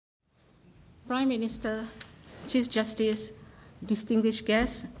Prime Minister, Chief Justice, distinguished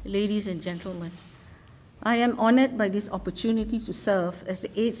guests, ladies and gentlemen, I am honored by this opportunity to serve as the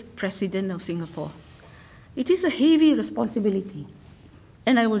 8th President of Singapore. It is a heavy responsibility,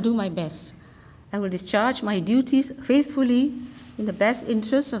 and I will do my best. I will discharge my duties faithfully in the best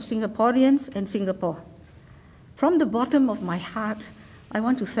interests of Singaporeans and Singapore. From the bottom of my heart, I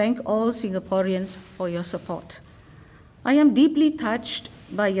want to thank all Singaporeans for your support. I am deeply touched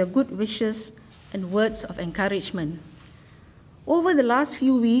by your good wishes and words of encouragement. Over the last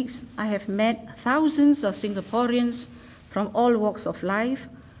few weeks, I have met thousands of Singaporeans from all walks of life,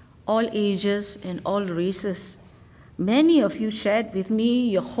 all ages, and all races. Many of you shared with me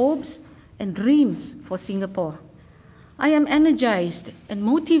your hopes and dreams for Singapore. I am energized and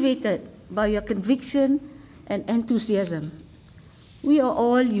motivated by your conviction and enthusiasm. We are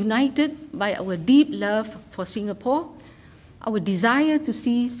all united by our deep love for Singapore, our desire to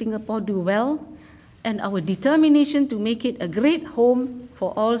see Singapore do well, and our determination to make it a great home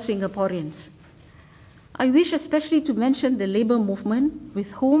for all Singaporeans. I wish especially to mention the labor movement,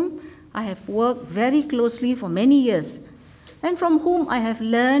 with whom I have worked very closely for many years, and from whom I have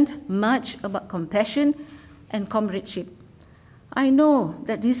learned much about compassion and comradeship. I know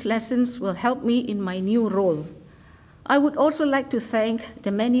that these lessons will help me in my new role. I would also like to thank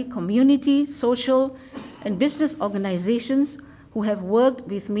the many community, social, and business organizations who have worked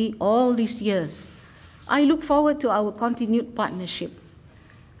with me all these years. I look forward to our continued partnership.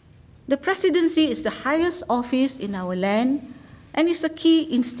 The presidency is the highest office in our land and is a key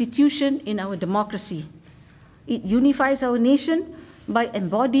institution in our democracy. It unifies our nation by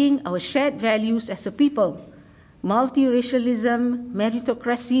embodying our shared values as a people: multiracialism,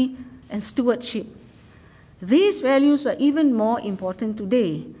 meritocracy, and stewardship. These values are even more important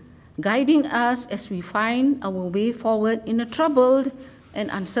today, guiding us as we find our way forward in a troubled and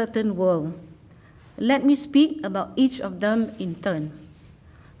uncertain world. Let me speak about each of them in turn.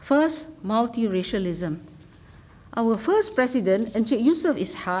 First, multiracialism. Our first president, Encik Yusof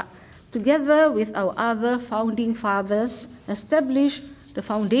Ishak, together with our other founding fathers, established the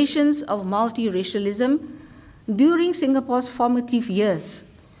foundations of multiracialism during Singapore's formative years.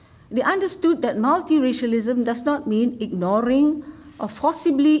 They understood that multiracialism does not mean ignoring or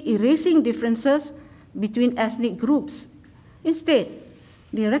forcibly erasing differences between ethnic groups. Instead,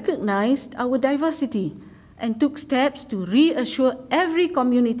 they recognized our diversity and took steps to reassure every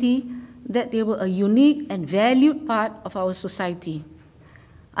community that they were a unique and valued part of our society.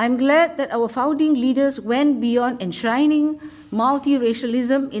 I'm glad that our founding leaders went beyond enshrining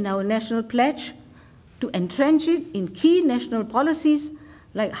multiracialism in our national pledge to entrench it in key national policies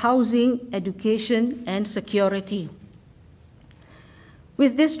like housing, education, and security.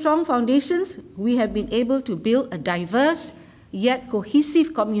 With these strong foundations, we have been able to build a diverse yet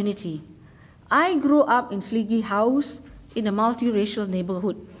cohesive community. I grew up in Sleggy House in a multiracial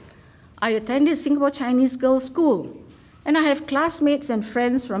neighborhood. I attended Singapore Chinese Girls' School, and I have classmates and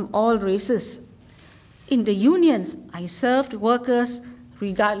friends from all races. In the unions, I served workers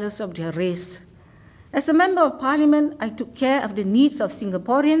regardless of their race. As a member of parliament, I took care of the needs of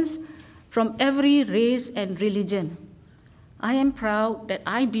Singaporeans from every race and religion. I am proud that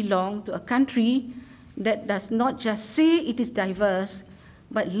I belong to a country that does not just say it is diverse,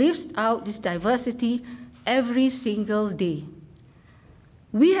 but lives out this diversity every single day.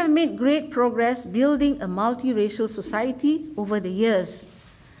 We have made great progress building a multiracial society over the years,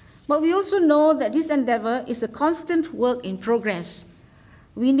 but we also know that this endeavor is a constant work in progress.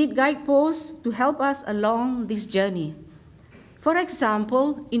 We need guideposts to help us along this journey. For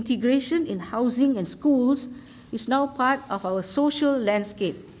example, integration in housing and schools is now part of our social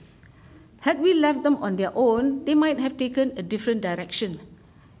landscape. Had we left them on their own, they might have taken a different direction.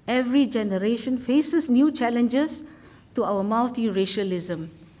 Every generation faces new challenges to our multiracialism.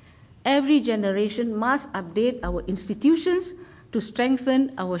 Every generation must update our institutions to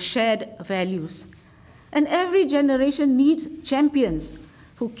strengthen our shared values. And every generation needs champions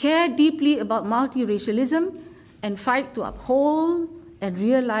who care deeply about multiracialism and fight to uphold and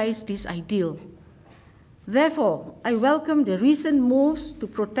realize this ideal. Therefore, I welcome the recent moves to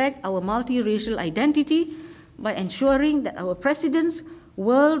protect our multiracial identity by ensuring that our presidents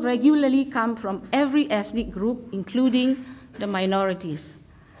will regularly come from every ethnic group, including the minorities.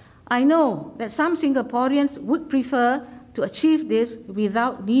 I know that some Singaporeans would prefer to achieve this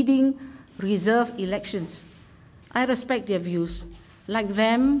without needing reserve elections. I respect their views. Like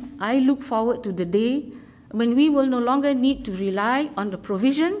them, I look forward to the day when we will no longer need to rely on the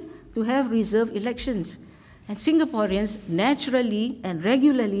provision to have reserve elections, and Singaporeans naturally and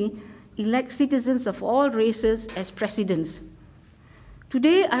regularly elect citizens of all races as presidents.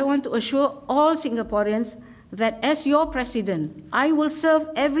 Today, I want to assure all Singaporeans that as your president, I will serve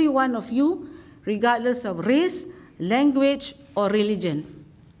every one of you, regardless of race, language, or religion.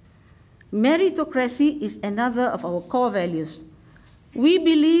 Meritocracy is another of our core values. We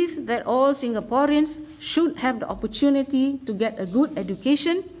believe that all Singaporeans should have the opportunity to get a good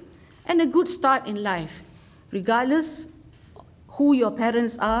education and a good start in life, regardless who your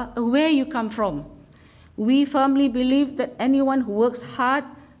parents are or where you come from. We firmly believe that anyone who works hard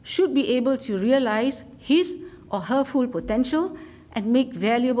should be able to realize his or her full potential and make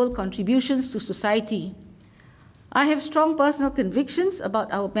valuable contributions to society. I have strong personal convictions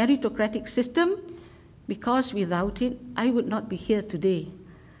about our meritocratic system because without it, I would not be here today.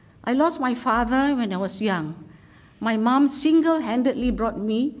 I lost my father when I was young. My mom single-handedly brought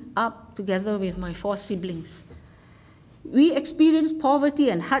me up together with my 4 siblings. We experienced poverty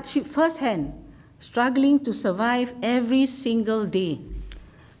and hardship firsthand, struggling to survive every single day.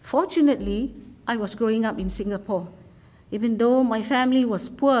 Fortunately, I was growing up in Singapore. Even though my family was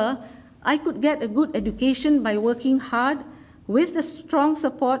poor, I could get a good education by working hard with the strong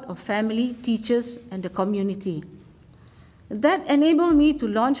support of family, teachers, and the community. That enabled me to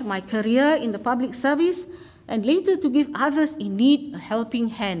launch my career in the public service and later to give others in need a helping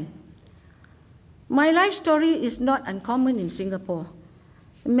hand. My life story is not uncommon in Singapore.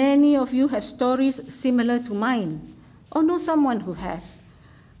 Many of you have stories similar to mine, or know someone who has.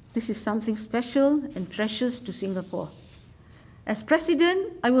 This is something special and precious to Singapore. As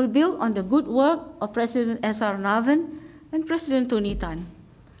President, I will build on the good work of President S.R. Nathan and President Tony Tan.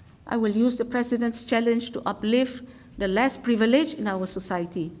 I will use the President's challenge to uplift the less privileged in our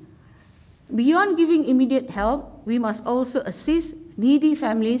society. Beyond giving immediate help, we must also assist needy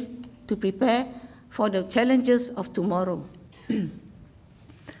families to prepare for the challenges of tomorrow.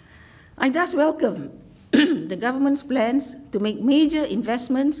 I thus welcome the government's plans to make major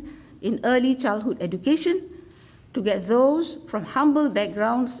investments in early childhood education to get those from humble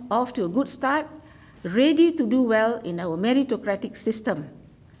backgrounds off to a good start, ready to do well in our meritocratic system.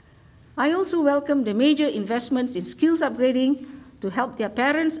 I also welcome the major investments in skills upgrading to help their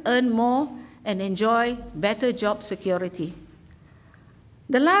parents earn more and enjoy better job security.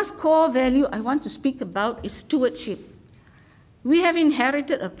 The last core value I want to speak about is stewardship. We have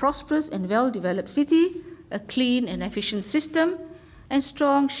inherited a prosperous and well-developed city, a clean and efficient system, and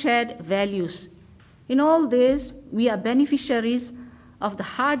strong shared values. In all this, we are beneficiaries of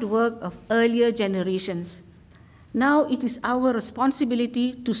the hard work of earlier generations. Now it is our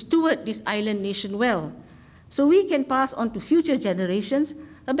responsibility to steward this island nation well, so we can pass on to future generations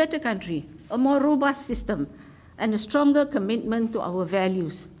a better country, a more robust system, and a stronger commitment to our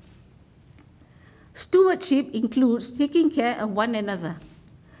values. Stewardship includes taking care of one another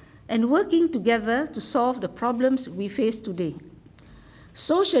and working together to solve the problems we face today.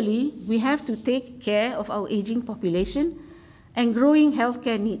 Socially, we have to take care of our aging population and growing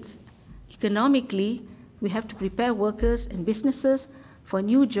healthcare needs. Economically, we have to prepare workers and businesses for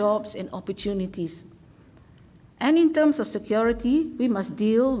new jobs and opportunities. And in terms of security, we must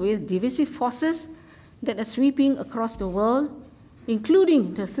deal with divisive forces that are sweeping across the world,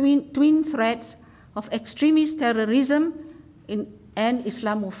 including the twin threats of extremist terrorism and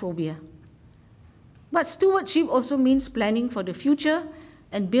Islamophobia. But stewardship also means planning for the future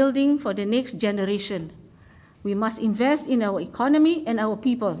and building for the next generation. We must invest in our economy and our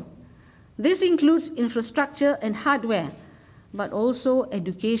people. This includes infrastructure and hardware, but also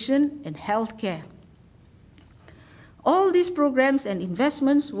education and healthcare. All these programs and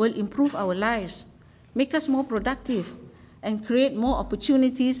investments will improve our lives, make us more productive, and create more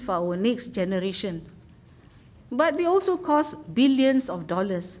opportunities for our next generation. But they also cost billions of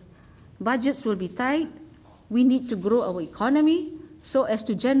dollars. Budgets will be tight. We need to grow our economy so as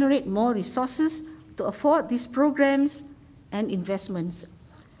to generate more resources to afford these programs and investments.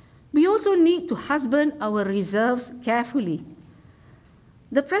 We also need to husband our reserves carefully.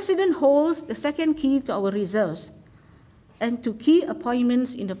 The President holds the second key to our reserves and to key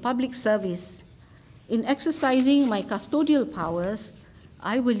appointments in the public service. In exercising my custodial powers,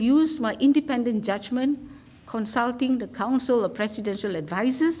 I will use my independent judgment, consulting the Council of Presidential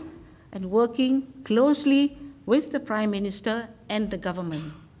Advisors and working closely with the Prime Minister and the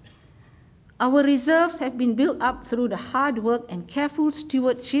government. Our reserves have been built up through the hard work and careful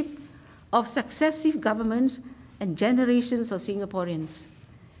stewardship of successive governments and generations of Singaporeans.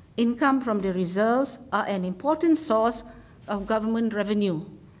 Income from the reserves are an important source of government revenue.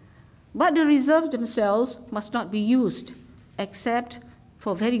 But the reserves themselves must not be used, except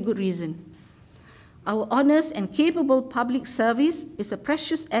for very good reason. Our honest and capable public service is a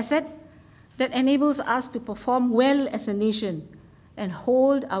precious asset that enables us to perform well as a nation and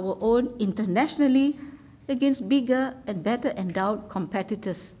hold our own internationally against bigger and better endowed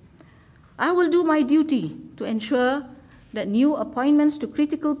competitors. I will do my duty to ensure that new appointments to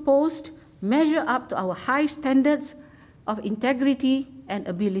critical posts measure up to our high standards of integrity and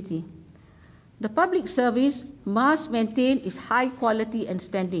ability. The public service must maintain its high quality and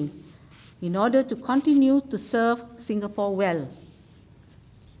standing in order to continue to serve Singapore well.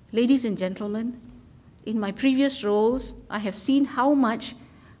 Ladies and gentlemen, in my previous roles, I have seen how much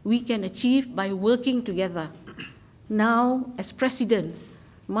we can achieve by working together. Now, as President,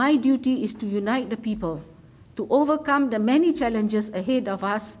 my duty is to unite the people, to overcome the many challenges ahead of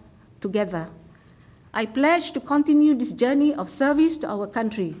us together. I pledge to continue this journey of service to our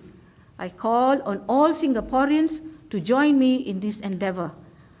country. I call on all Singaporeans to join me in this endeavor.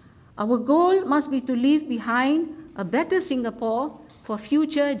 Our goal must be to leave behind a better Singapore for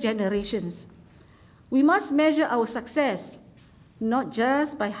future generations. We must measure our success not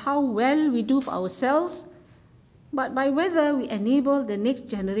just by how well we do for ourselves, but by whether we enable the next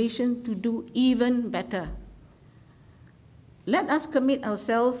generation to do even better. Let us commit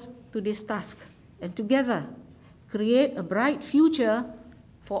ourselves to this task and together create a bright future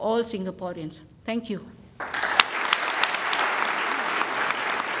for all Singaporeans. Thank you.